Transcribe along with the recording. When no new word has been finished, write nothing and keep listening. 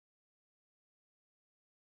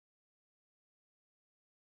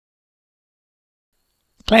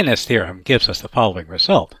Plainness theorem gives us the following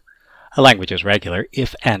result. A language is regular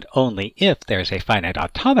if and only if there is a finite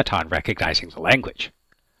automaton recognizing the language.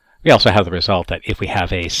 We also have the result that if we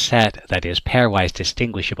have a set that is pairwise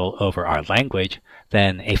distinguishable over our language,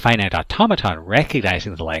 then a finite automaton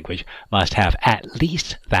recognizing the language must have at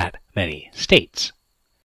least that many states.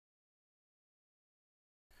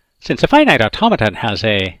 Since a finite automaton has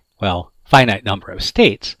a, finite number of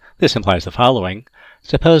states, this implies the following.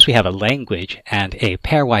 Suppose we have a language and a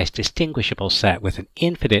pairwise distinguishable set with an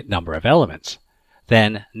infinite number of elements.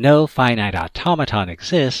 Then no finite automaton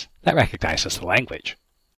exists that recognizes the language.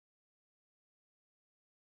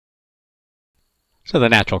 So the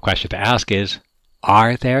natural question to ask is,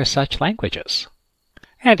 are there such languages?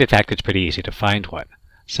 And in fact, it's pretty easy to find one.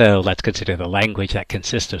 So let's consider the language that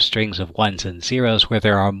consists of strings of ones and zeros where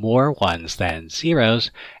there are more ones than zeros,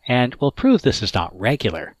 and we'll prove this is not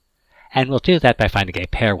regular. And we'll do that by finding a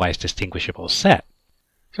pairwise distinguishable set.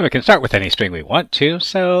 So we can start with any string we want to,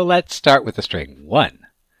 so let's start with the string 1.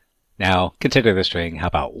 Now consider the string, how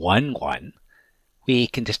about 1, 1? We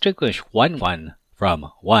can distinguish 1, 1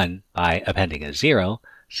 from 1 by appending a 0,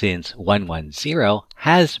 since 1, 1, 0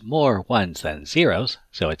 has more ones than zeros,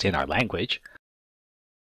 so it's in our language.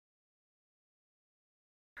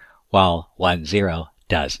 While 1, 0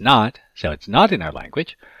 does not, so it's not in our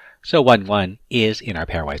language, so 1, 1 is in our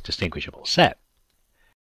pairwise distinguishable set.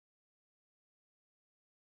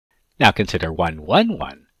 Now consider 1, 1,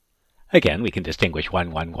 1. Again, we can distinguish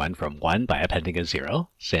 1, 1, 1 from 1 by appending a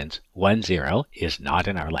 0, since 1, 0 is not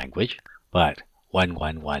in our language, but 1,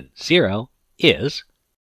 1, 1, 0 is.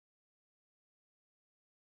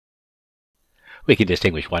 We can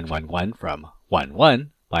distinguish 1, 1, 1 from 1,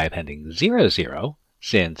 1 by appending 0, 0,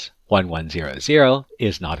 since 1, 1, 0, 0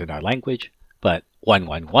 is not in our language, but 1,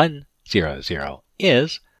 1, 1, 0, 0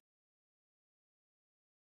 is.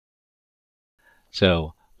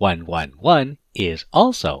 So 1, 1, 1 is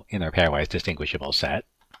also in our pairwise distinguishable set.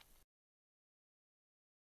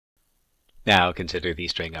 Now consider the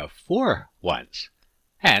string of 4 ones.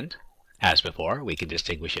 And, as before, we can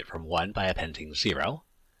distinguish it from 1 by appending 0.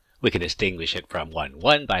 We can distinguish it from 1,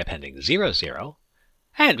 1 by appending 0, 0.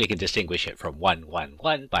 And we can distinguish it from 1, 1,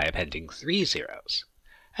 1 by appending 3 zeros.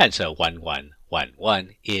 And so 1, 1, 1,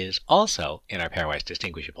 1 is also in our pairwise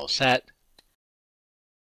distinguishable set.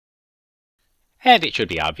 And it should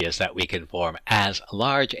be obvious that we can form as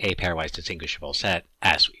large a pairwise distinguishable set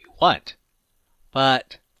as we want.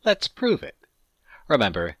 But let's prove it.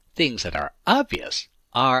 Remember, things that are obvious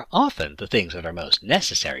are often the things that are most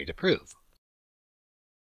necessary to prove.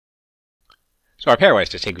 So our pairwise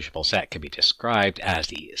distinguishable set can be described as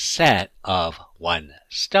the set of 1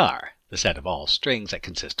 star, the set of all strings that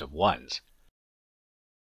consist of ones.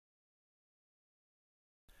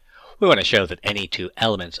 We want to show that any two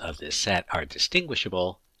elements of this set are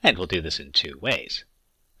distinguishable, and we'll do this in two ways.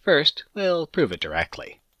 First, we'll prove it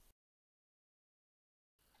directly.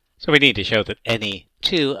 So we need to show that any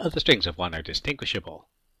two of the strings of 1 are distinguishable.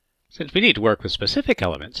 Since we need to work with specific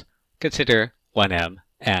elements, consider 1m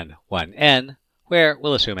and 1n, where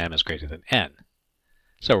we'll assume m is greater than n.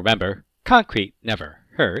 So remember, concrete never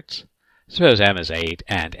hurts. Suppose m is 8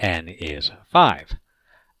 and n is 5.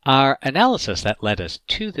 Our analysis that led us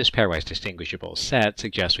to this pairwise distinguishable set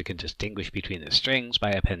suggests we can distinguish between the strings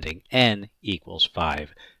by appending n equals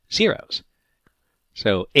 5 zeros.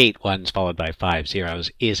 So 8 ones followed by 5 zeros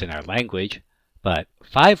is in our language, but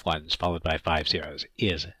 5 ones followed by 5 zeros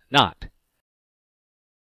is not.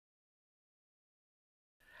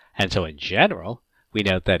 And so in general, we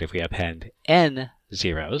note that if we append n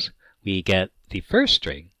zeros, we get the first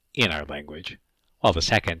string in our language, while the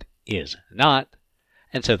second is not,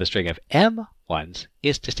 and so the string of m ones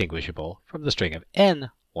is distinguishable from the string of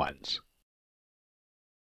n ones.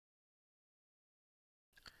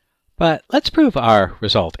 But let's prove our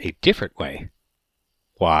result a different way.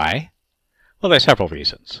 Why? Well, there's several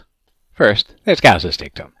reasons. First, there's Gauss's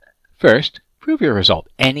dictum. First, prove your result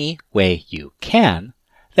any way you can,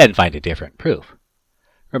 then find a different proof.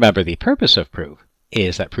 Remember, the purpose of proof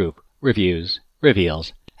is that proof reviews,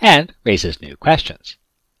 reveals, and raises new questions.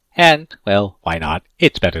 And, well, why not?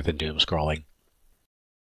 It's better than doom scrolling.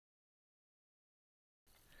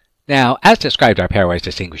 Now, as described, our pairwise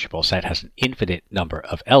distinguishable set has an infinite number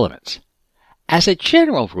of elements. As a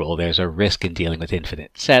general rule, there's a risk in dealing with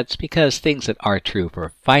infinite sets because things that are true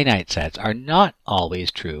for finite sets are not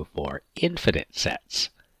always true for infinite sets.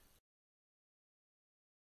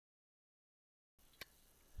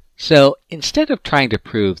 So instead of trying to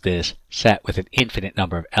prove this set with an infinite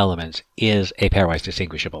number of elements is a pairwise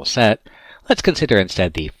distinguishable set, let's consider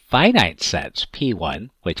instead the finite sets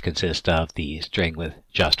P1, which consist of the string with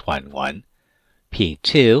just 1, 1,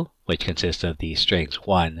 P2, which consists of the strings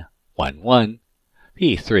 1, 1, 1,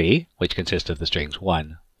 P3, which consists of the strings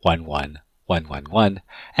 1, 1, 1, 1, 1, 1,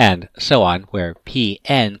 and so on, where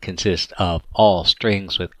Pn consists of all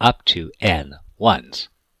strings with up to n ones.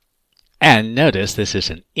 And notice this is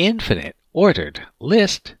an infinite ordered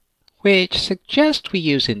list, which suggests we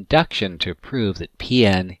use induction to prove that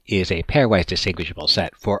Pn is a pairwise distinguishable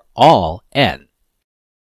set for all n.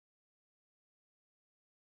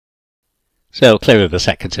 So clearly the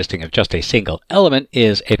set consisting of just a single element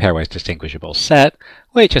is a pairwise distinguishable set,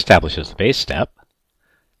 which establishes the base step.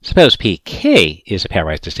 Suppose Pk is a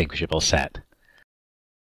pairwise distinguishable set.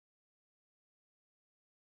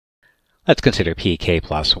 Let's consider Pk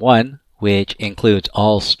plus 1, which includes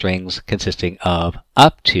all strings consisting of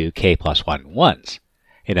up to k plus 1 ones.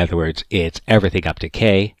 In other words, it's everything up to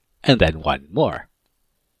k and then one more.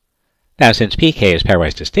 Now, since Pk is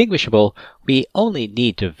pairwise distinguishable, we only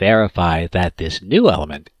need to verify that this new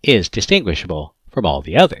element is distinguishable from all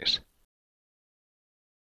the others.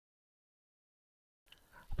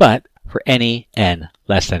 But for any n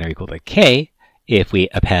less than or equal to k, if we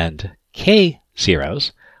append k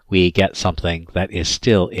zeros, we get something that is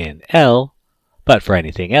still in L, but for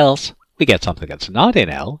anything else, we get something that's not in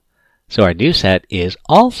L, so our new set is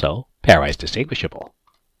also pairwise distinguishable.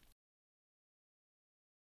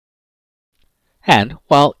 And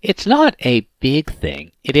while it's not a big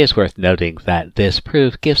thing, it is worth noting that this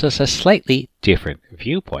proof gives us a slightly different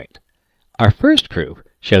viewpoint. Our first proof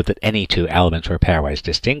showed that any two elements were pairwise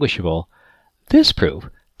distinguishable. This proof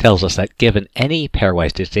tells us that given any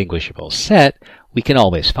pairwise distinguishable set, we can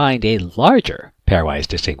always find a larger pairwise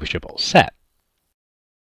distinguishable set.